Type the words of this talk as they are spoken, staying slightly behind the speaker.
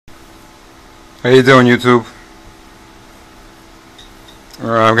How you doing, YouTube?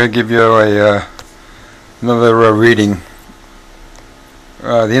 I'm going to give you another reading.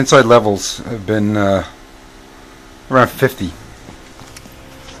 The inside levels have been around 50.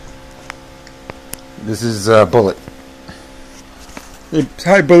 This is Bullet. Hey,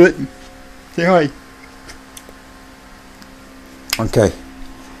 hi, Bullet. Say hi. Okay.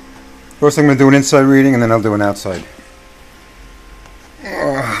 First I'm going to do an inside reading and then I'll do an outside.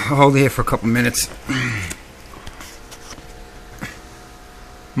 I'll hold it here for a couple minutes. I'm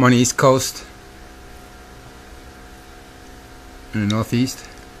on the East Coast, in the Northeast.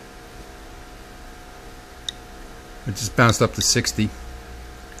 It just bounced up to 60.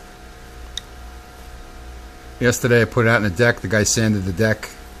 Yesterday I put it out on the deck. The guy sanded the deck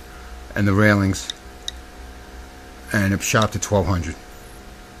and the railings, and it shot to 1200.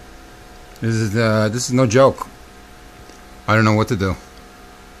 This is no joke. I don't know what to do.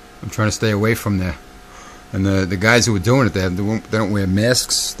 I'm trying to stay away from there. And the guys who were doing it, they don't wear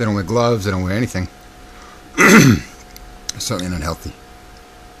masks, they don't wear gloves, they don't wear anything. Certainly not healthy.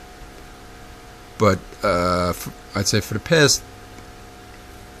 But I'd say for the past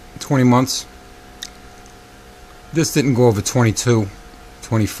 20 months, this didn't go over 22,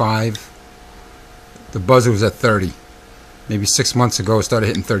 25. The buzzer was at 30. Maybe 6 months ago it started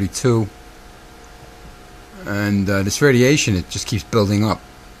hitting 32. And this radiation, it just keeps building up.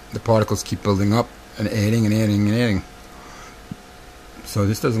 The particles keep building up and adding and adding and adding. So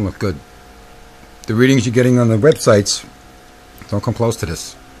this doesn't look good. The readings you're getting on the websites don't come close to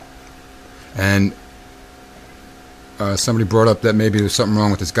this. And somebody brought up that maybe there's something wrong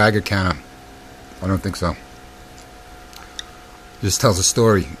with this Geiger counter. I don't think so. This tells a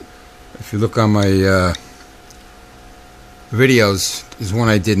story. If you look on my videos, there's one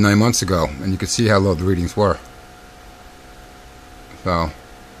I did 9 months ago, and you can see how low the readings were. So,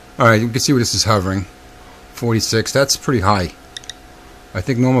 alright, you can see where this is hovering. 46, that's pretty high. I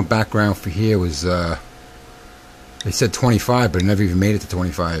think normal background for here was, they said 25, but it never even made it to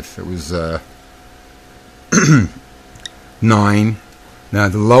 25. It was 9. Now,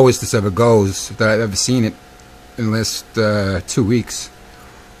 the lowest this ever goes, that I've ever seen it in the last 2 weeks,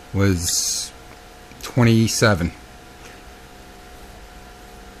 was 27.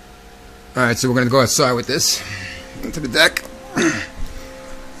 Alright, so we're going to go outside with this, into the deck.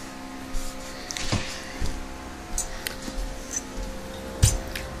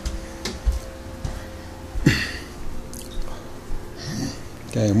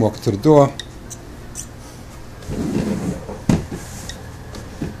 Okay, I'm walking to the door.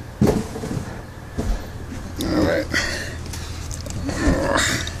 Alright.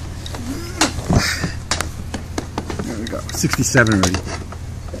 There we go. 67 already.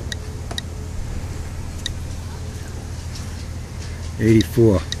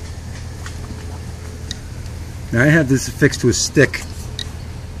 84. Now I have this fixed to a stick,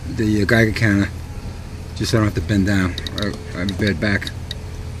 the Geiger counter, just so I don't have to bend down. I have a bad back.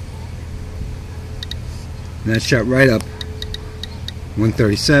 And that shot right up.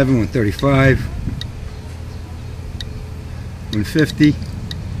 137, 135, 150.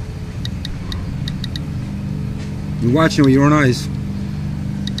 You're watching with your own eyes.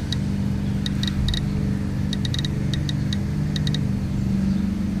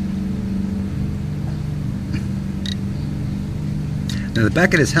 Now the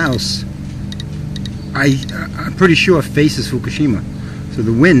back of this house, I'm pretty sure faces Fukushima. So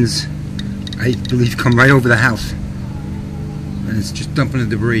the winds, I believe, come right over the house. And it's just dumping the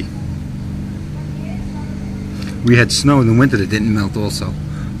debris. We had snow in the winter that didn't melt also.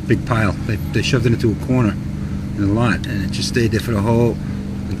 Big pile. They shoved it into a corner in the lot, and it just stayed there for the whole,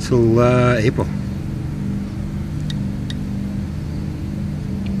 until April.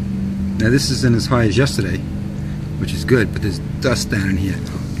 Now this isn't as high as yesterday, which is good, but there's dust down in here.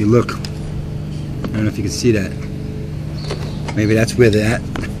 If you look, I don't know if you can see that. Maybe that's where they're at,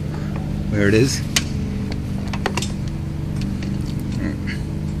 where it is.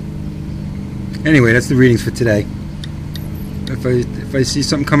 Anyway, that's the readings for today. If I see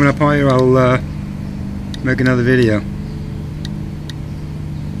something coming up higher, I'll make another video.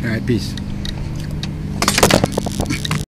 Alright, peace.